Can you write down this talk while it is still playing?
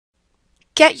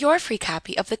Get your free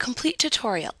copy of the complete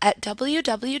tutorial at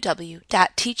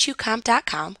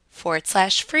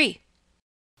www.teachucomp.com/free.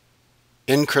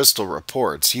 In Crystal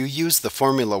Reports, you use the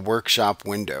Formula Workshop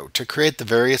window to create the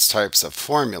various types of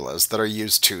formulas that are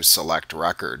used to select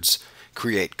records,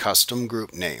 create custom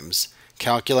group names,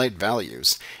 calculate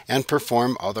values, and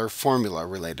perform other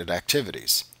formula-related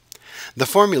activities. The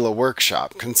Formula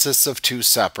Workshop consists of two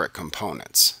separate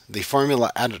components, the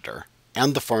Formula Editor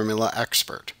and the Formula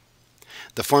Expert.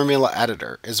 The Formula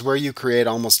Editor is where you create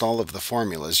almost all of the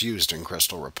formulas used in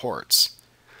Crystal Reports.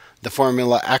 The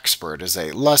Formula Expert is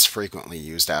a less frequently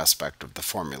used aspect of the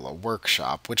Formula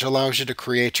Workshop, which allows you to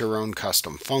create your own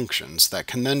custom functions that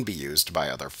can then be used by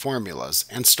other formulas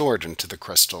and stored into the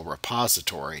Crystal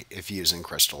repository if using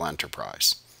Crystal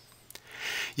Enterprise.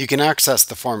 You can access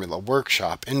the Formula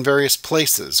Workshop in various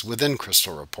places within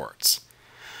Crystal Reports.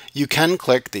 You can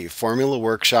click the Formula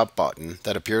Workshop button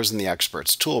that appears in the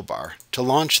Expert's toolbar to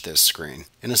launch this screen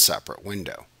in a separate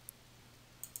window.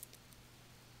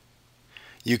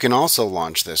 You can also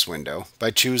launch this window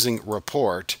by choosing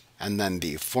Report and then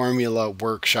the Formula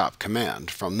Workshop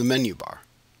command from the menu bar.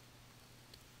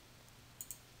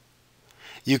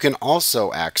 You can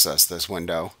also access this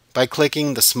window by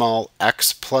clicking the small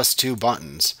X+2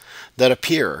 buttons that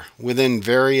appear within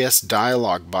various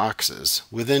dialog boxes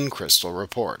within Crystal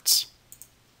Reports.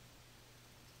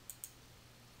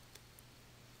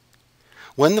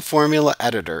 When the Formula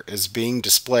Editor is being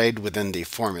displayed within the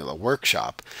Formula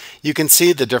Workshop, you can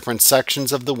see the different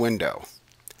sections of the window.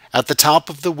 At the top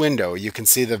of the window, you can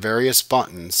see the various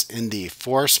buttons in the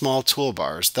four small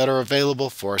toolbars that are available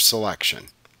for selection.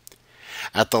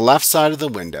 At the left side of the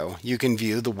window, you can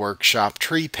view the Workshop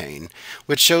tree pane,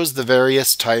 which shows the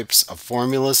various types of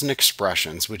formulas and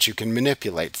expressions which you can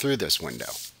manipulate through this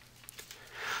window.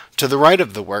 To the right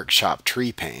of the Workshop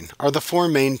tree pane are the four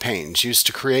main panes used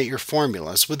to create your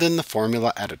formulas within the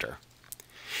Formula Editor.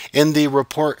 In the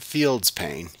Report Fields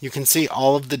pane, you can see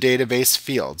all of the database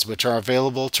fields which are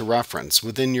available to reference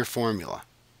within your formula.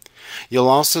 You'll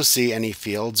also see any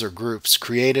fields or groups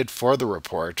created for the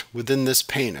report within this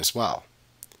pane as well.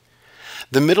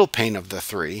 The middle pane of the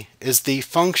three is the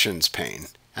Functions pane,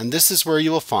 and this is where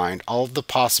you will find all of the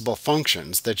possible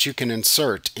functions that you can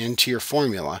insert into your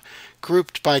formula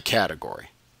grouped by category.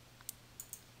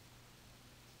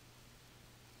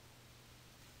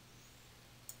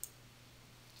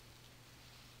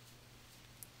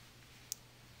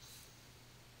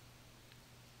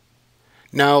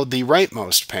 Now, the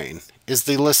rightmost pane is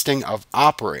the listing of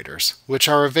operators which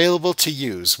are available to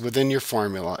use within your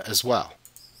formula as well.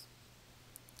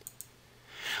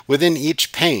 Within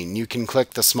each pane, you can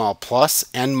click the small plus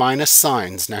and minus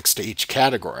signs next to each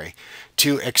category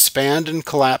to expand and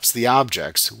collapse the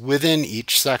objects within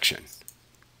each section.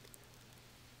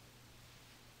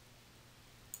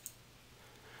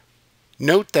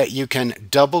 Note that you can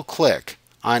double-click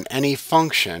on any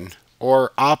function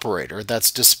or operator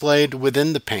that's displayed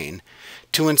within the pane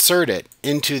to insert it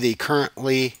into the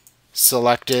currently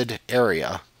selected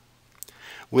area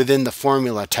within the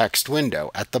formula text window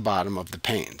at the bottom of the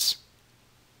panes.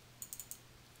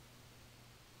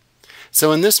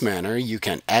 So in this manner, you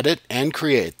can edit and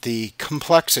create the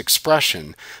complex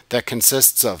expression that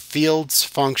consists of fields,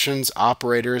 functions,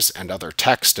 operators, and other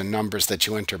text and numbers that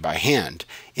you enter by hand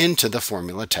into the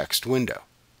formula text window.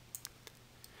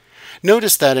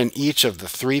 Notice that in each of the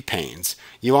three panes,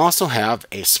 you also have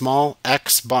a small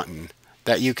X button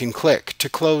that you can click to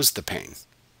close the pane.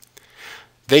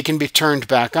 They can be turned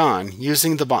back on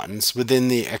using the buttons within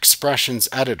the Expressions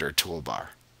Editor toolbar.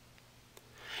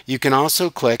 You can also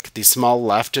click the small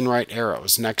left and right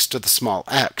arrows next to the small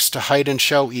X to hide and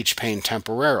show each pane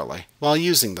temporarily while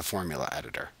using the Formula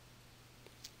Editor.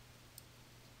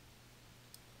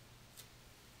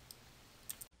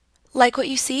 Like what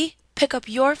you see? Pick up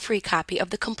your free copy of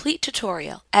the complete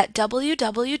tutorial at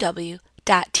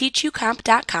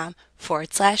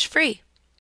www.teachucomp.com/free.